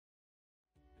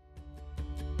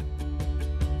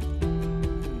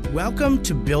Welcome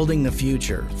to Building the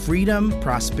Future, Freedom,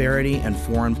 Prosperity, and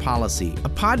Foreign Policy, a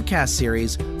podcast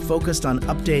series focused on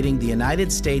updating the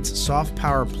United States soft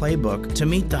power playbook to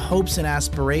meet the hopes and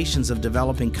aspirations of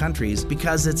developing countries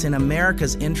because it's in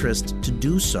America's interest to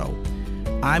do so.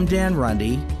 I'm Dan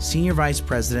Runde, Senior Vice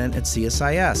President at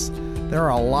CSIS. There are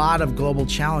a lot of global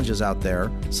challenges out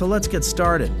there, so let's get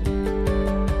started.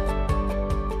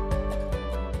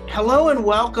 Hello and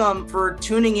welcome for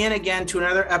tuning in again to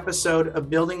another episode of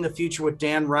Building the Future with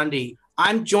Dan Runde.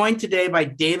 I'm joined today by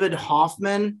David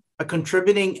Hoffman, a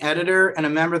contributing editor and a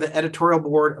member of the editorial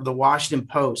board of the Washington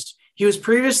Post. He was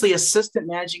previously assistant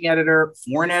managing editor,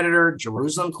 foreign editor,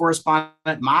 Jerusalem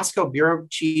correspondent, Moscow bureau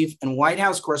chief, and White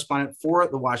House correspondent for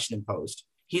the Washington Post.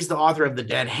 He's the author of The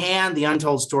Dead Hand, The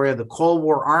Untold Story of the Cold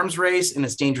War Arms Race and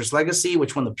Its Dangerous Legacy,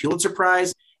 which won the Pulitzer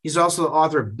Prize. He's also the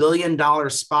author of Billion Dollar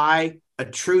Spy, A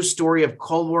True Story of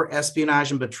Cold War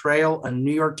Espionage and Betrayal, a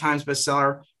New York Times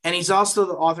bestseller. And he's also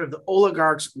the author of The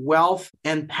Oligarchs' Wealth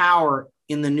and Power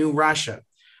in the New Russia.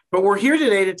 But we're here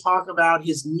today to talk about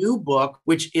his new book,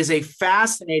 which is a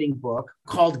fascinating book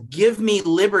called Give Me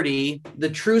Liberty,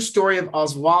 The True Story of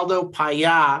Osvaldo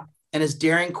Paya and His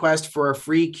Daring Quest for a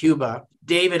Free Cuba.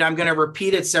 David, I'm going to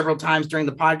repeat it several times during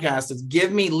the podcast. It's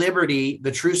Give Me Liberty,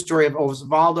 The True Story of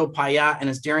Osvaldo Paya and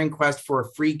His Daring Quest for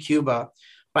a Free Cuba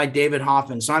by David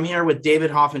Hoffman. So I'm here with David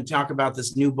Hoffman to talk about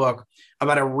this new book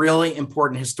about a really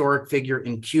important historic figure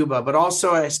in Cuba, but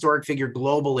also a historic figure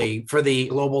globally for the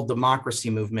global democracy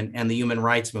movement and the human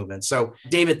rights movement. So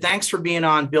David, thanks for being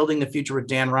on Building the Future with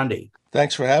Dan Runde.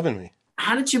 Thanks for having me.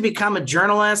 How did you become a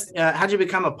journalist? How did you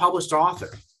become a published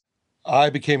author?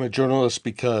 I became a journalist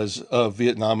because of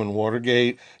Vietnam and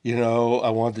Watergate. You know,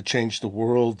 I wanted to change the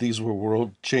world. These were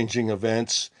world-changing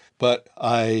events. But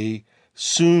I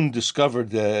soon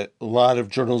discovered that a lot of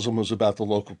journalism was about the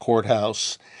local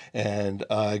courthouse, and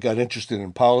I got interested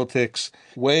in politics.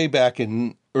 Way back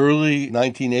in early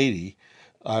 1980,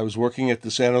 I was working at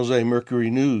the San Jose Mercury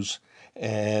News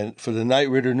and for the Knight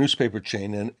Ridder newspaper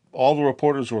chain, and all the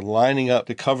reporters were lining up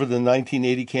to cover the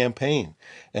 1980 campaign,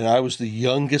 and I was the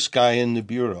youngest guy in the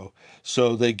bureau.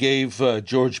 So they gave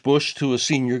George Bush to a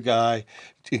senior guy,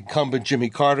 incumbent Jimmy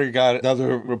Carter got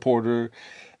another reporter,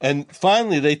 and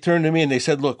finally they turned to me and they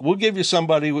said, look, we'll give you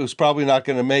somebody who's probably not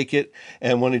going to make it,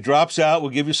 and when he drops out,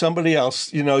 we'll give you somebody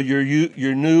else. You know,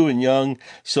 you're new and young,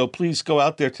 so please go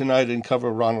out there tonight and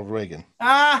cover Ronald Reagan.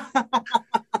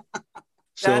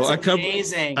 So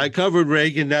I covered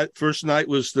Reagan. That first night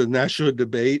was the national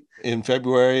debate in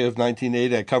February of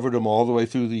 1980. I covered him all the way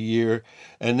through the year.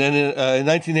 And then in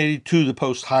 1982, the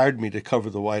Post hired me to cover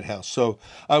the White House. So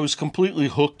I was completely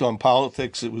hooked on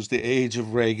politics. It was the age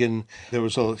of Reagan. There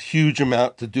was a huge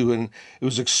amount to do, and it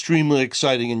was extremely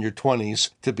exciting in your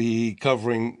 20s to be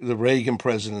covering the Reagan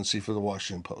presidency for the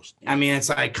Washington Post. I mean,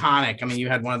 it's iconic. I mean, you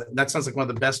had that sounds like one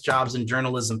of the best jobs in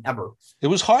journalism ever. It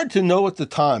was hard to know at the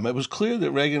time. It was clear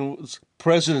that Reagan's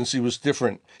presidency was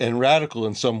different and radical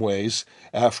in some ways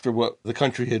after what the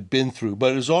country had been through,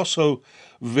 but it was also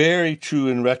very true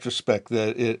in retrospect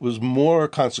that it was more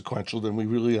consequential than we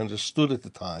really understood at the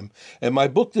time. And my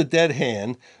book, The Dead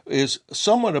Hand, is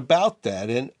somewhat about that.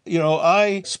 And, you know,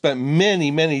 I spent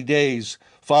many, many days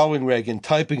following Reagan,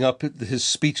 typing up his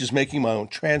speeches, making my own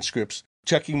transcripts,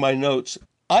 checking my notes.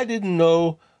 I didn't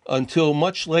know until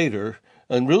much later,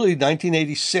 and really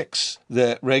 1986,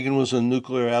 that Reagan was a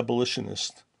nuclear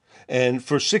abolitionist. And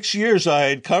for 6 years, I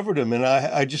had covered him, and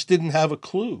I just didn't have a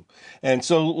clue. And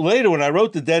so later, when I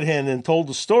wrote The Dead Hand and told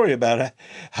the story about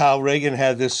how Reagan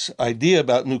had this idea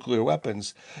about nuclear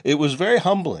weapons, it was very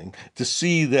humbling to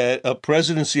see that a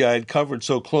presidency I had covered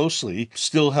so closely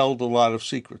still held a lot of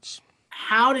secrets.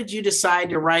 How did you decide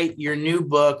to write your new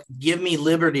book, Give Me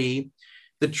Liberty,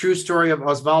 The True Story of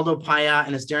Osvaldo Paya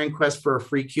and His Daring Quest for a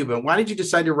Free Cuba? Why did you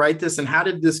decide to write this, and how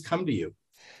did this come to you?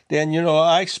 Dan, you know,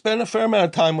 I spent a fair amount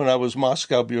of time when I was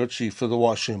Moscow bureau chief for the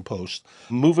Washington Post,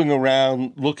 moving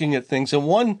around, looking at things. And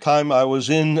one time I was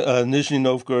in Nizhny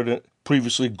Novgorod,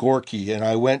 previously Gorky, and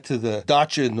I went to the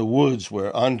dacha in the woods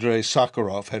where Andrei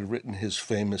Sakharov had written his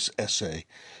famous essay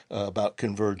about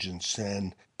convergence.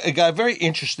 And I got very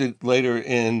interested later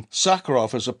in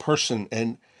Sakharov as a person,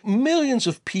 and millions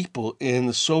of people in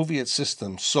the Soviet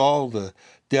system saw the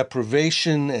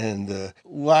deprivation and the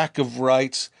lack of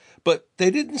rights, but they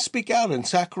didn't speak out, and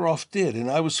Sakharov did. And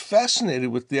I was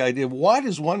fascinated with the idea of why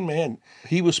does one man,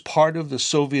 he was part of the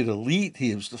Soviet elite,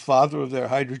 he was the father of their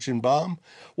hydrogen bomb,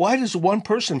 why does one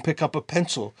person pick up a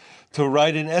pencil to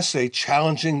write an essay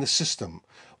challenging the system?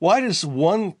 Why does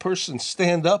one person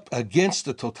stand up against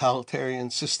the totalitarian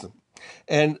system?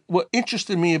 And what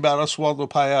interested me about Oswaldo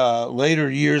Paya, later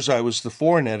years, I was the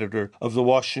foreign editor of the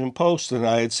Washington Post, and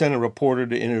I had sent a reporter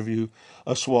to interview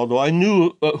Oswaldo. I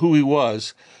knew who he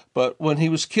was, but when he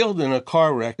was killed in a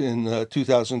car wreck in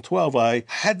 2012, I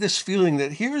had this feeling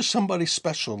that here is somebody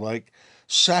special, like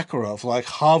Sakharov, like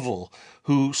Havel,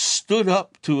 who stood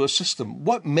up to a system.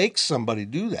 What makes somebody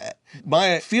do that?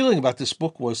 My feeling about this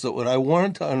book was that what I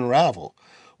wanted to unravel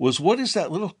was what is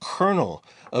that little kernel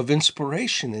of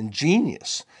inspiration and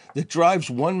genius that drives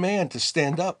one man to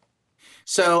stand up?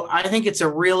 So I think it's a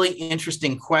really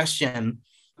interesting question.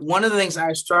 One of the things I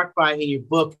was struck by in your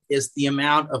book is the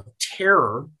amount of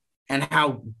terror and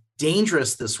how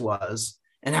dangerous this was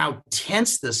and how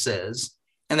tense this is,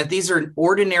 and that these are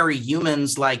ordinary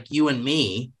humans like you and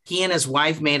me. He and his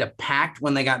wife made a pact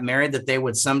when they got married that they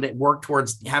would someday work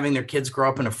towards having their kids grow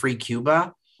up in a free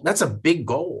Cuba. That's a big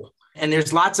goal. And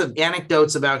there's lots of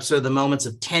anecdotes about sort of the moments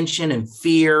of tension and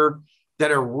fear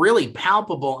that are really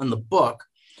palpable in the book.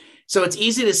 So it's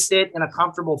easy to sit in a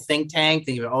comfortable think tank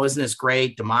thinking, oh, isn't this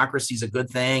great? Democracy is a good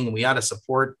thing. And we ought to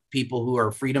support people who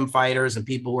are freedom fighters and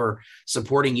people who are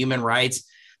supporting human rights.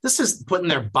 This is putting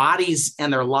their bodies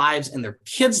and their lives and their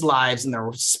kids' lives and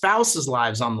their spouses'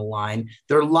 lives on the line,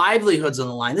 their livelihoods on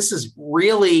the line. This is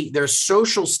really their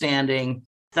social standing.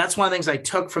 That's one of the things I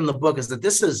took from the book, is that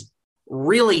this is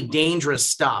really dangerous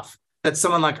stuff that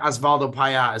someone like Oswaldo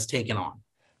Paya has taken on.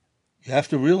 You have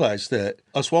to realize that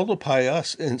Oswaldo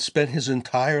Paya spent his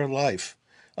entire life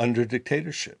under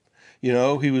dictatorship. You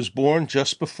know, he was born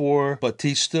just before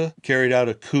Batista carried out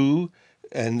a coup,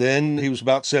 and then he was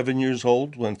about 7 years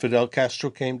old when Fidel Castro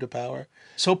came to power.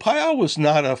 So Paya was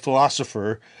not a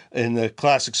philosopher in the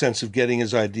classic sense of getting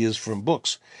his ideas from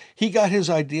books. He got his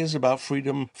ideas about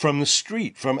freedom from the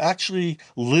street, from actually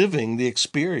living the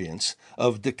experience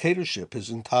of dictatorship his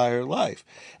entire life.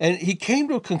 And he came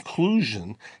to a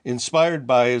conclusion, inspired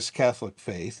by his Catholic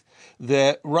faith,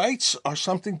 that rights are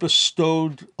something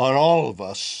bestowed on all of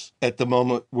us at the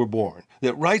moment we're born,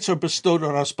 that rights are bestowed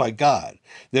on us by God.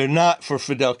 They're not for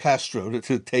Fidel Castro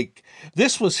to take.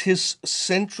 This was his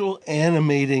central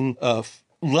animating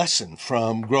lesson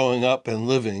from growing up and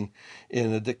living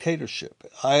in a dictatorship.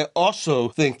 I also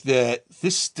think that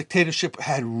this dictatorship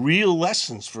had real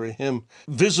lessons for him,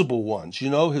 visible ones.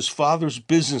 You know, his father's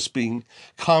business being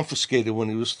confiscated when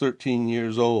he was 13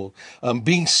 years old,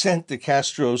 being sent to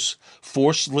Castro's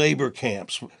forced labor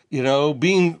camps, you know,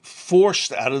 being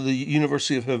forced out of the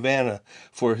University of Havana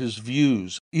for his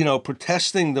views, you know,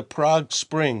 protesting the Prague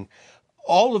Spring.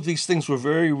 All of these things were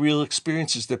very real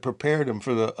experiences that prepared him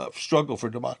for the struggle for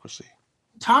democracy.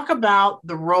 Talk about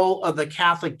the role of the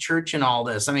Catholic Church in all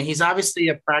this. I mean, he's obviously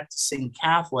a practicing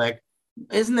Catholic.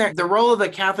 Isn't there the role of the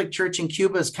Catholic Church in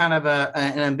Cuba is kind of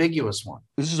an ambiguous one?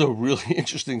 This is a really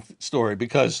interesting story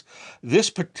because this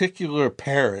particular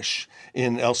parish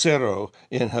in El Cerro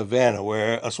in Havana,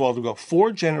 where Oswaldo got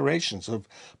 4 generations of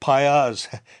Payas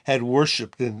had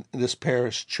worshipped in this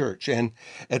parish church. And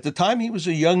at the time he was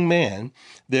a young man,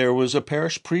 there was a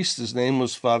parish priest. His name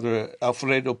was Father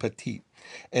Alfredo Petit.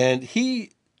 And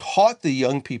he taught the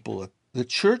young people that the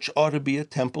church ought to be a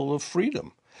temple of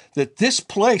freedom. That this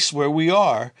place where we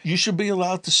are, you should be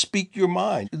allowed to speak your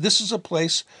mind. This is a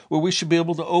place where we should be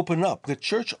able to open up. The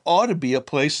church ought to be a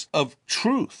place of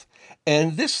truth.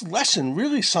 And this lesson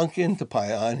really sunk into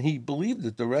Paya, and he believed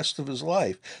it the rest of his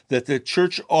life, that the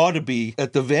church ought to be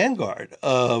at the vanguard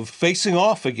of facing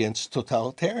off against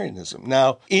totalitarianism.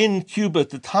 Now, in Cuba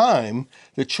at the time,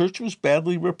 the church was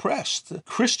badly repressed.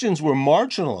 Christians were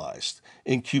marginalized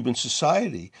in Cuban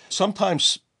society.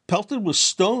 Sometimes pelted with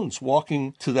stones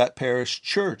walking to that parish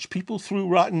church. People threw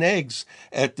rotten eggs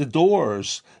at the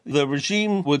doors. The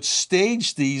regime would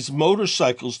stage these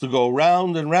motorcycles to go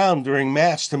round and round during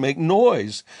Mass to make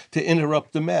noise to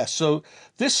interrupt the Mass. So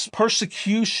this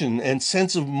persecution and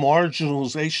sense of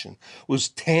marginalization was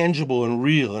tangible and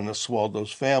real in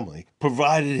Oswaldo's family,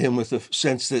 provided him with a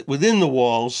sense that within the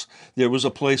walls there was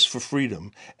a place for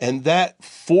freedom. And that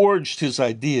forged his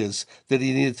ideas that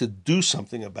he needed to do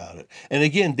something about it. And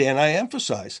again, Dan, I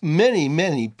emphasize,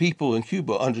 many people in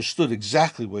Cuba understood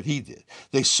exactly what he did.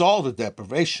 They saw the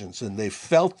deprivations and they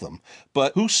felt them.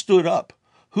 But who stood up?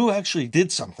 Who actually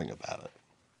did something about it?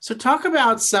 So talk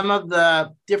about some of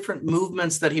the different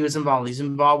movements that he was involved. He's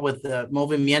involved with the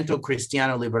Movimiento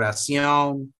Cristiano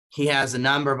Liberación. He has a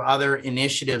number of other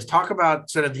initiatives. Talk about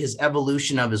sort of his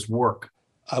evolution of his work.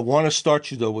 I want to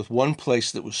start you, though, with one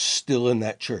place that was still in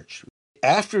that church.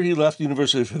 After he left the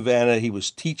University of Havana, he was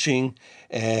teaching,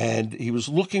 and he was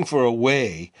looking for a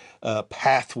way, a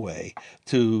pathway,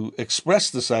 to express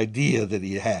this idea that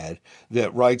he had,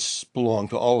 that rights belong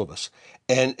to all of us.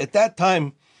 And at that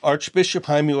time, Archbishop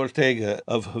Jaime Ortega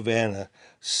of Havana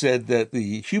said that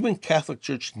the Cuban Catholic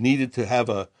Church needed to have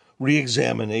a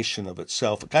re-examination of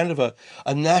itself, a kind of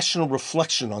a national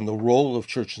reflection on the role of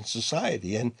church in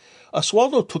society. And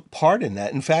Oswaldo took part in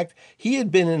that. In fact, he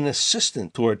had been an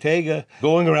assistant to Ortega,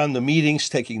 going around the meetings,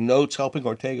 taking notes, helping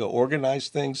Ortega organize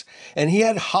things. And he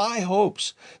had high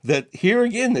hopes that here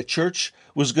again, the church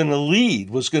was going to lead,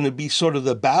 was going to be sort of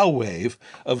the bow wave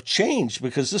of change,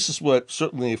 because this is what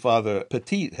certainly Father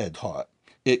Petit had taught.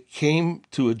 It came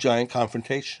to a giant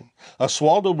confrontation.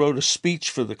 Oswaldo wrote a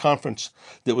speech for the conference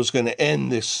that was going to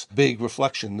end this big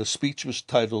reflection. The speech was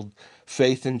titled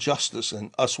Faith and Justice,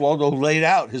 and Oswaldo laid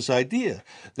out his idea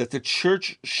that the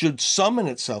church should summon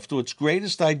itself to its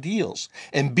greatest ideals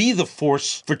and be the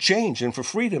force for change and for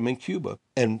freedom in Cuba.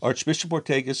 And Archbishop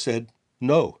Ortega said,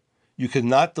 no, you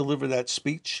cannot deliver that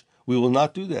speech. We will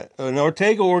not do that. And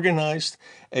Ortega organized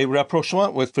a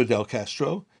rapprochement with Fidel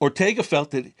Castro. Ortega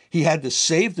felt that he had to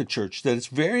save the church, that its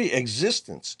very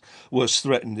existence was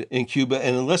threatened in Cuba,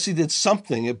 and unless he did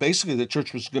something, basically the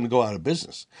church was going to go out of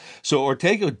business. So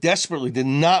Ortega desperately did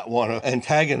not want to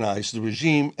antagonize the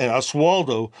regime, and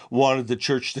Oswaldo wanted the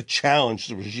church to challenge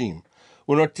the regime.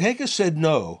 When Ortega said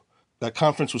no, that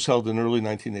conference was held in early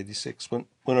 1986. When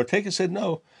Ortega said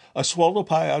no, Oswaldo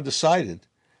Payá decided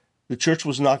the church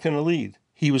was not going to lead.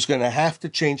 He was going to have to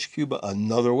change Cuba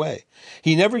another way.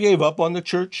 He never gave up on the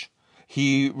church.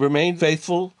 He remained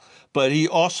faithful, but he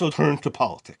also turned to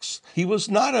politics. He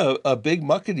was not a big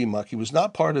muckety-muck. He was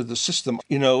not part of the system.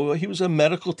 You know, he was a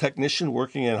medical technician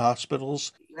working in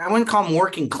hospitals. I wouldn't call him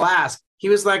working class. He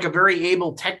was like a very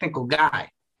able technical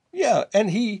guy. Yeah,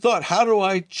 and he thought, how do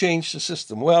I change the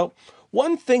system? Well,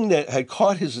 one thing that had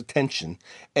caught his attention,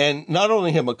 and not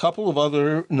only him, a couple of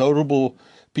other notable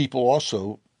people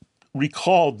also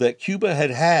recalled that Cuba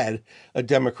had had a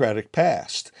democratic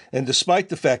past. And despite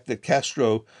the fact that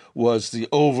Castro was the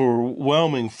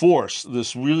overwhelming force,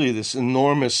 this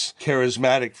enormous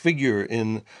charismatic figure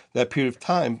in that period of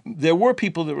time, there were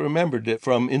people that remembered that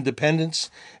from independence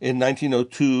in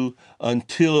 1902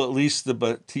 until at least the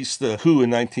Batista coup in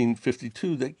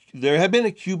 1952, that there had been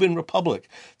a Cuban republic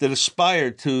that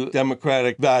aspired to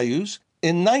democratic values.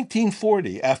 In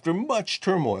 1940, after much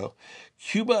turmoil,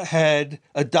 Cuba had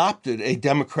adopted a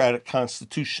democratic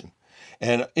constitution.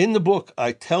 And in the book,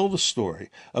 I tell the story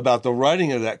about the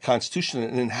writing of that constitution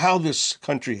and how this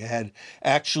country had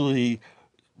actually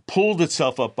pulled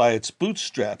itself up by its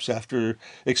bootstraps after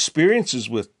experiences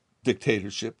with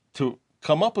dictatorship to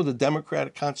come up with a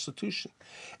democratic constitution.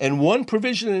 And one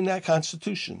provision in that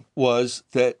constitution was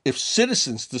that if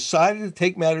citizens decided to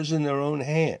take matters in their own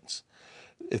hands,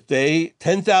 if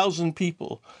 10,000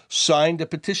 people signed a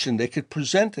petition, they could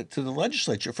present it to the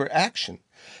legislature for action.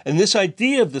 And this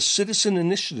idea of the citizen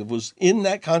initiative was in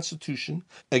that constitution.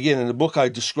 Again, in the book, I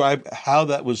describe how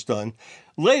that was done.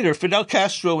 Later, Fidel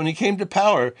Castro, when he came to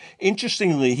power,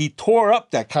 interestingly, he tore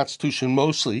up that constitution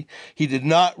mostly. He did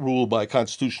not rule by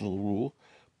constitutional rule,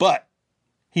 but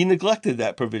he neglected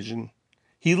that provision.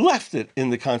 He left it in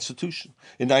the Constitution.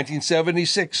 In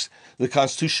 1976, the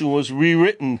Constitution was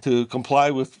rewritten to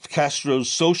comply with Castro's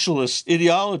socialist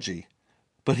ideology,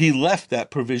 but he left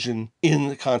that provision in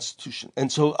the Constitution.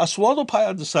 And so Oswaldo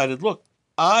Payá decided, look,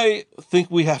 I think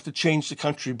we have to change the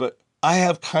country, but I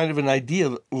have kind of an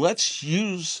idea. Let's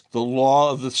use the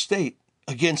law of the state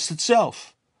against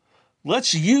itself.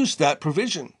 Let's use that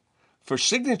provision for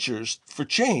signatures, for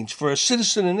change, for a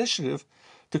citizen initiative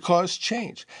to cause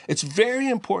change. It's very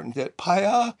important that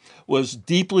Payá was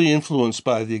deeply influenced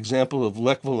by the example of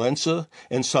Lech Walesa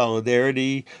and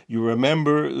Solidarity. You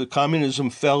remember the communism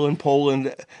fell in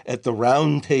Poland at the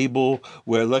Round Table,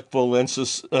 where Lech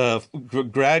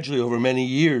Walesa gradually over many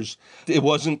years, it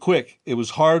wasn't quick. It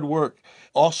was hard work.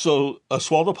 Also,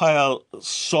 Oswaldo Payá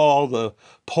saw the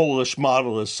Polish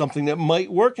model as something that might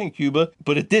work in Cuba,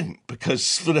 but it didn't,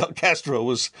 because Fidel Castro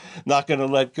was not going to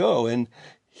let go. And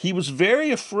he was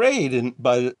very afraid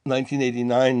by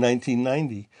 1989,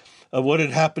 1990 of what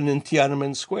had happened in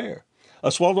Tiananmen Square.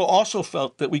 Oswaldo also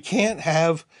felt that we can't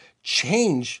have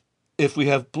change if we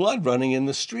have blood running in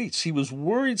the streets. He was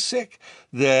worried sick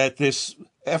that this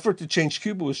effort to change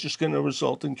Cuba was just going to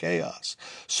result in chaos.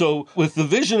 So with the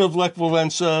vision of Lech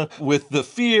Walesa, with the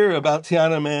fear about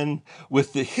Tiananmen,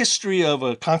 with the history of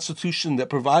a constitution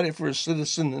that provided for a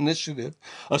citizen initiative,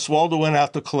 Oswaldo went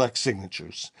out to collect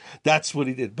signatures. That's what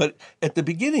he did. But at the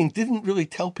beginning, didn't really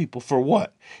tell people for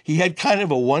what. He had kind of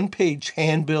a one-page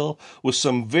handbill with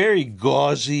some very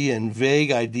gauzy and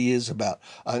vague ideas about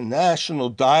a national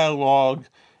dialogue.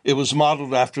 It was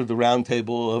modeled after the Round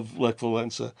Table of Lech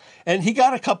Walesa. And he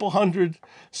got a couple hundred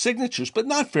signatures, but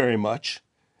not very much.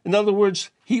 In other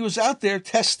words, he was out there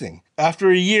testing.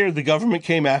 After a year, the government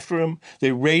came after him.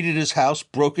 They raided his house,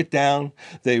 broke it down.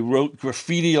 They wrote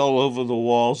graffiti all over the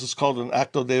walls. It's called an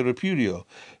acto de repudio.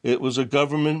 It was a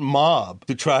government mob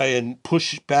to try and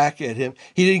push back at him.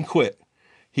 He didn't quit.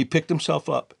 He picked himself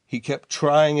up. He kept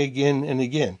trying again and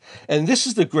again. And this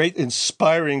is the great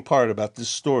inspiring part about this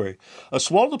story.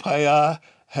 Oswaldo Payá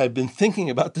had been thinking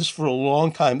about this for a long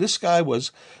time. This guy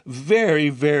was very,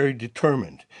 very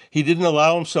determined. He didn't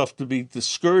allow himself to be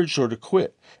discouraged or to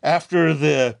quit. After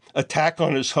the attack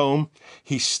on his home,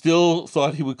 he still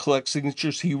thought he would collect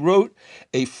signatures. He wrote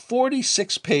a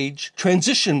 46-page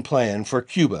transition plan for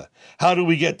Cuba. How do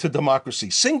we get to democracy?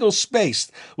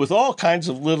 Single-spaced with all kinds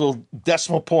of little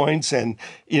decimal points and,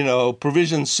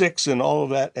 provision 6 and all of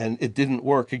that, and it didn't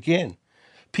work again.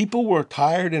 People were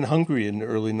tired and hungry in the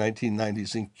early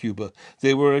 1990s in Cuba.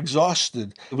 They were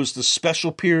exhausted. It was the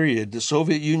special period. The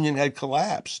Soviet Union had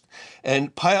collapsed.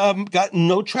 And Payá got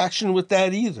no traction with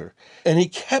that either. And he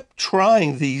kept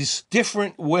trying these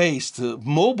different ways to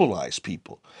mobilize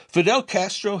people. Fidel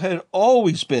Castro had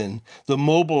always been the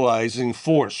mobilizing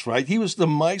force, right? He was the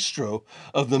maestro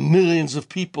of the millions of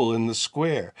people in the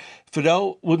square.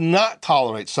 Fidel would not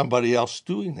tolerate somebody else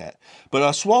doing that. But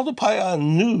Oswaldo Payá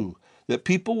knew that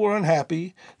people were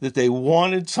unhappy, that they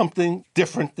wanted something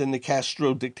different than the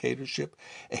Castro dictatorship,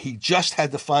 and he just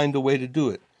had to find a way to do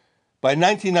it. By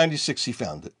 1996, he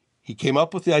found it. He came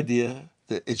up with the idea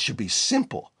that it should be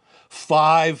simple.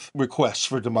 5 requests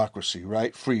for democracy,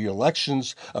 right? Free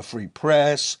elections, a free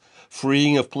press,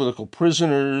 freeing of political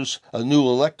prisoners, a new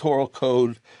electoral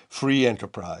code, free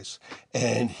enterprise.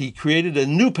 And he created a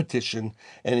new petition,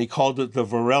 and he called it the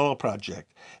Varela Project.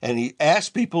 And he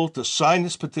asked people to sign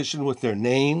this petition with their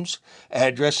names,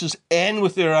 addresses, and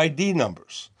with their ID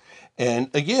numbers. And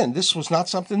again, this was not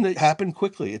something that happened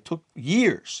quickly. It took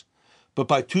years. But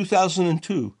by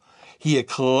 2002, he had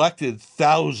collected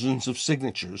thousands of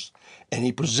signatures, and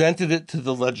he presented it to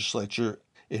the legislature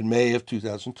in May of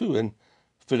 2002, and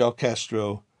Fidel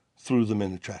Castro threw them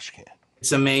in the trash can.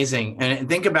 It's amazing. And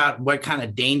think about what kind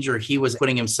of danger he was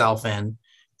putting himself in.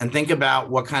 And think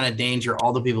about what kind of danger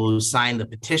all the people who signed the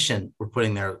petition were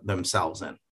putting themselves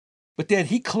in. But Dad,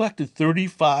 he collected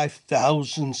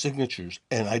 35,000 signatures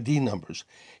and ID numbers.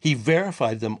 He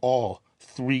verified them all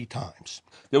 3 times.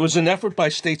 There was an effort by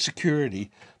state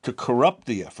security to corrupt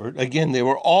the effort. Again, they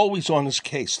were always on his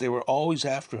case. They were always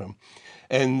after him.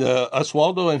 And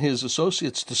Oswaldo and his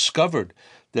associates discovered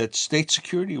that state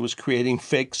security was creating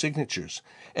fake signatures.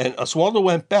 And Oswaldo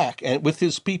went back and with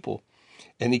his people,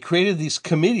 and he created these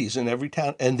committees in every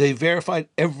town, and they verified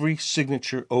every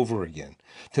signature over again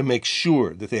to make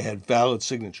sure that they had valid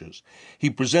signatures.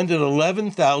 He presented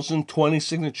 11,020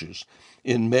 signatures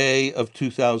in May of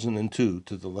 2002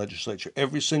 to the legislature.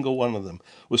 Every single one of them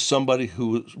was somebody who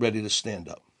was ready to stand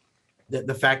up.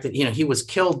 The fact that he was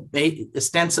killed,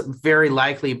 ostensibly very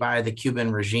likely by the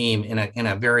Cuban regime in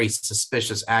a very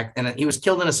suspicious act, and he was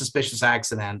killed in a suspicious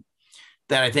accident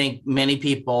that I think many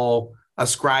people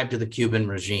ascribe to the Cuban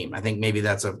regime. I think maybe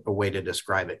that's a way to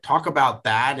describe it. Talk about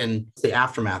that and the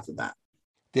aftermath of that.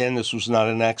 Dan, this was not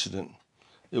an accident.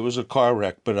 It was a car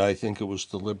wreck, but I think it was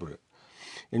deliberate.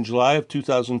 In July of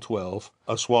 2012,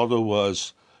 Oswaldo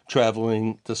was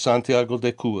traveling to Santiago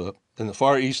de Cuba in the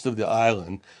far east of the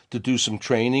island to do some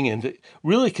training and to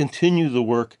really continue the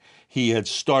work he had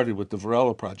started with the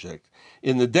Varela Project.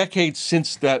 In the decades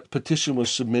since that petition was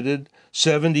submitted,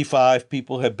 75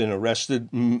 people have been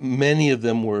arrested. Many of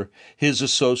them were his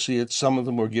associates. Some of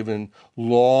them were given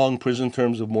long prison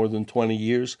terms of more than 20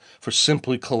 years for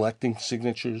simply collecting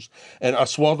signatures. And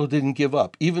Oswaldo didn't give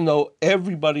up. Even though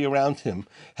everybody around him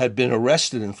had been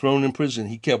arrested and thrown in prison,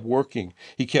 he kept working.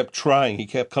 He kept trying. He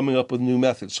kept coming up with new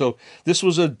methods. So this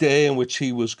was a day in which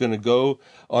he was going to go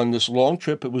on this long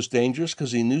trip. It was dangerous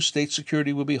because he knew state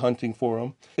security would be hunting for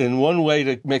him. In one way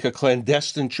to make a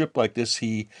clandestine trip like this,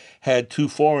 he had 2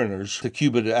 foreigners to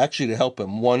Cuba to help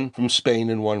him, one from Spain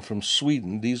and one from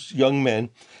Sweden. These young men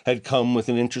had come with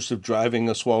an interest of driving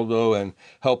Oswaldo and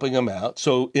helping him out.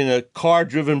 So in a car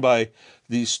driven by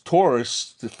these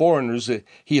tourists, the foreigners,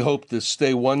 he hoped to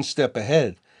stay one step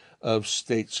ahead of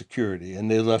state security. And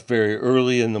they left very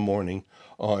early in the morning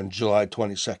on July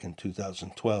 22nd,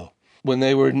 2012. When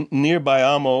they were near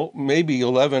Bayamo, maybe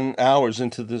 11 hours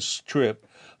into this trip,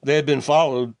 they had been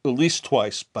followed at least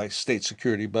twice by state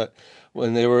security, but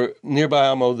when they were near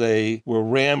Bayamo, they were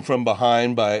rammed from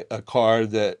behind by a car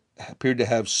that appeared to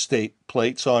have state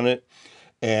plates on it,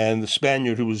 and the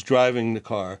Spaniard who was driving the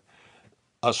car,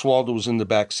 Oswaldo was in the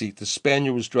back seat. The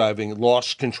Spaniard was driving,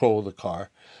 lost control of the car.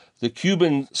 The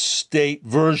Cuban state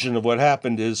version of what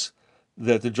happened is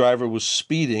that the driver was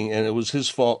speeding and it was his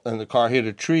fault and the car hit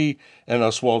a tree and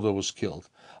Oswaldo was killed.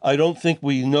 I don't think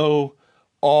we know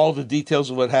all the details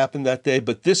of what happened that day,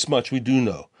 but this much we do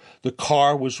know. The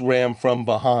car was rammed from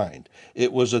behind.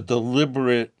 It was a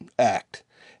deliberate act.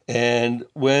 And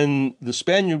when the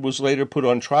Spaniard was later put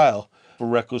on trial for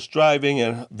reckless driving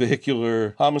and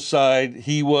vehicular homicide,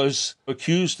 he was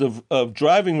accused of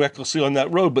driving recklessly on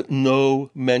that road, but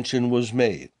no mention was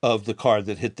made of the car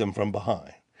that hit them from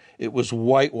behind. It was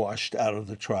whitewashed out of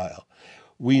the trial.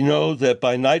 We know that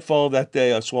by nightfall that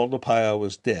day, Oswaldo Paya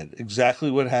was dead.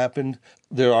 Exactly what happened,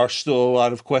 there are still a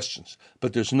lot of questions,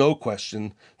 but there's no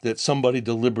question that somebody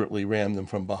deliberately rammed them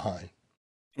from behind.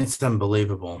 It's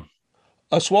unbelievable.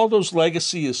 Oswaldo's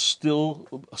legacy is still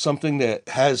something that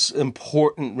has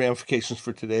important ramifications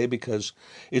for today because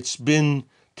it's been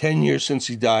 10 years since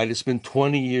he died. It's been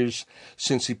 20 years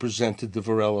since he presented the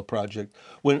Varela Project.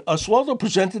 When Oswaldo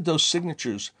presented those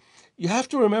signatures, you have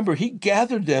to remember, he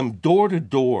gathered them door to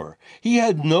door. He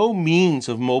had no means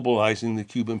of mobilizing the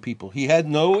Cuban people. He had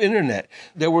no internet.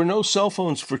 There were no cell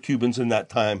phones for Cubans in that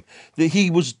time.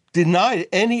 He was denied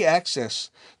any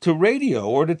access to radio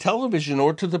or to television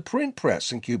or to the print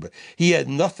press in Cuba. He had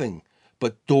nothing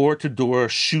but door-to-door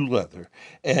shoe leather.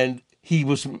 And he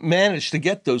was managed to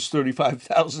get those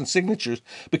 35,000 signatures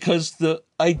because the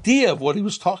idea of what he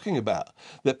was talking about,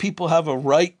 that people have a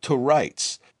right to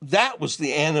rights, that was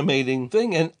the animating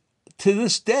thing. And to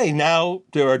this day, now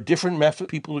there are different methods for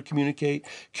people to communicate.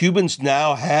 Cubans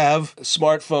now have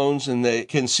smartphones and they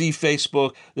can see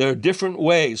Facebook. There are different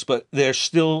ways, but they're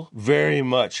still very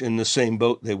much in the same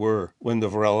boat they were when the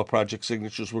Varela Project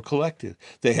signatures were collected.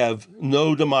 They have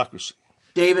no democracy.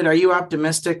 David, are you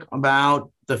optimistic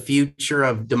about the future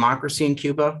of democracy in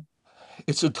Cuba?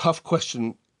 It's a tough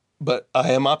question, but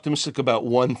I am optimistic about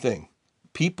one thing.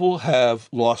 People have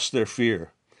lost their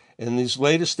fear. And these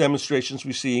latest demonstrations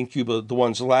we see in Cuba, the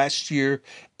ones last year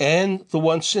and the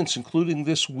ones since, including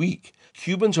this week,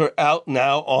 Cubans are out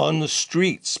now on the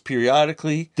streets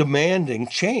periodically demanding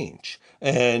change.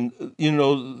 And,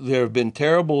 there have been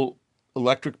terrible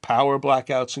electric power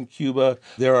blackouts in Cuba.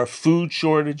 There are food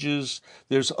shortages.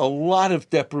 There's a lot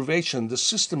of deprivation. The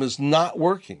system is not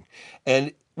working.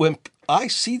 And when I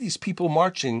see these people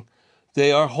marching,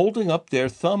 they are holding up their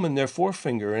thumb and their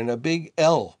forefinger in a big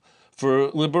L for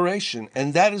liberation.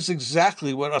 And that is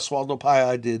exactly what Oswaldo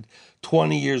Paya did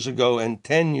 20 years ago and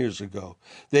 10 years ago.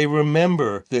 They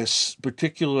remember this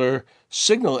particular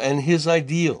signal and his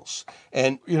ideals.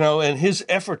 And, and his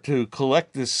effort to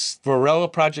collect this Varela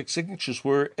Project signatures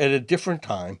were at a different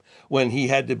time when he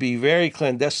had to be very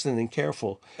clandestine and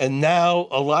careful. And now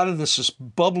a lot of this is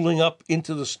bubbling up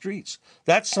into the streets.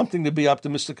 That's something to be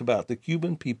optimistic about. The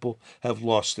Cuban people have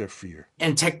lost their fear.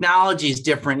 And technology is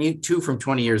different, too, from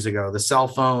 20 years ago, the cell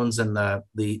phones and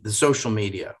the social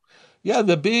media. Yeah,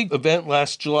 the big event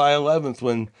last July 11th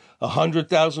when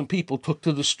 100,000 people took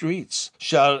to the streets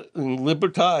shouting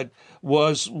Libertad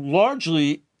was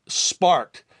largely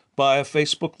sparked by a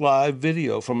Facebook Live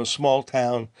video from a small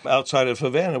town outside of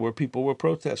Havana where people were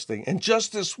protesting. And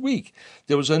just this week,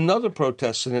 there was another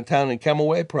protest in a town in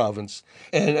Camagüey province.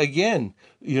 And again,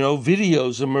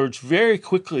 videos emerged very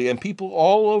quickly and people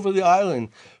all over the island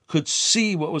could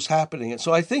see what was happening. And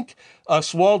so I think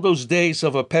Oswaldo's days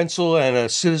of a pencil and a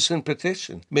citizen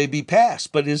petition may be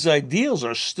past, but his ideals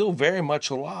are still very much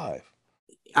alive.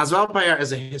 Oswaldo Paya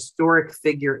is a historic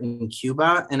figure in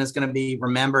Cuba and is going to be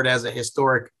remembered as a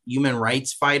historic human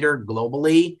rights fighter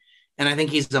globally. And I think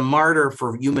he's a martyr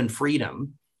for human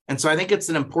freedom. And so I think it's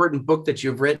an important book that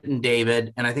you've written,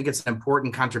 David. And I think it's an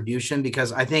important contribution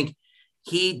because I think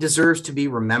he deserves to be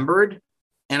remembered.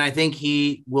 And I think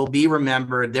he will be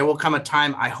remembered. There will come a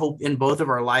time, I hope, in both of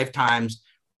our lifetimes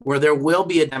where there will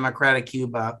be a democratic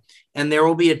Cuba. And there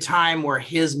will be a time where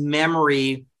his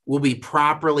memory will be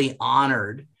properly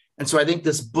honored. And so I think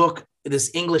this book, this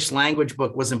English language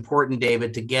book, was important,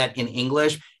 David, to get in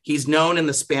English. He's known in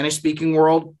the Spanish-speaking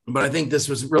world, but I think this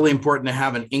was really important to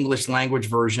have an English language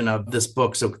version of this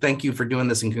book. So thank you for doing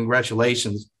this and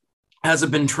congratulations. Has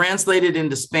it been translated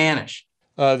into Spanish?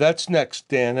 That's next,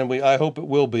 Dan, and I hope it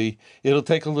will be. It'll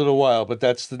take a little while, but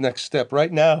that's the next step.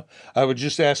 Right now, I would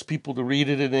just ask people to read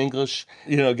it in English,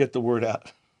 get the word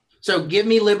out. So Give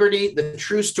Me Liberty, the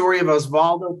true story of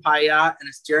Oswaldo Paya and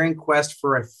his daring quest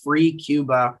for a free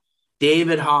Cuba.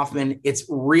 David Hoffman. It's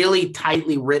really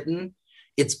tightly written.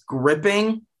 It's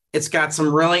gripping. It's got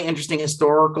some really interesting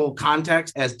historical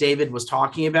context, as David was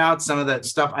talking about. Some of the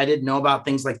stuff I didn't know about,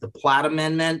 things like the Platt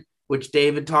Amendment, which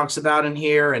David talks about in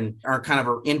here, and are kind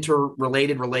of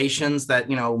interrelated relations that,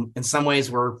 in some ways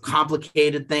were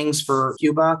complicated things for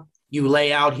Cuba. you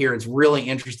lay out here is really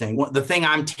interesting. The thing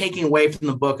I'm taking away from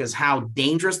the book is how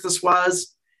dangerous this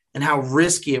was and how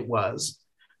risky it was,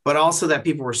 but also that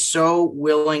people were so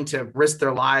willing to risk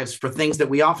their lives for things that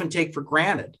we often take for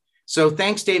granted. So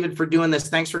thanks, David, for doing this.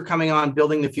 Thanks for coming on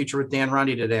Building the Future with Dan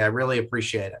Runde today. I really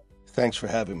appreciate it. Thanks for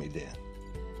having me, Dan.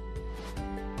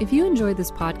 If you enjoyed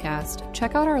this podcast,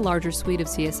 check out our larger suite of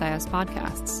CSIS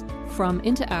podcasts. From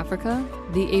Into Africa,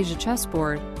 The Asia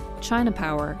Chessboard, China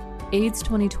Power, AIDS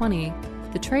 2020,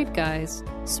 The Trade Guys,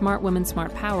 Smart Women,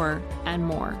 Smart Power, and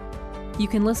more. You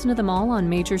can listen to them all on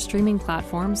major streaming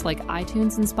platforms like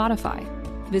iTunes and Spotify.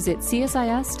 Visit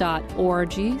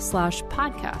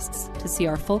csis.org/podcasts to see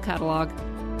our full catalog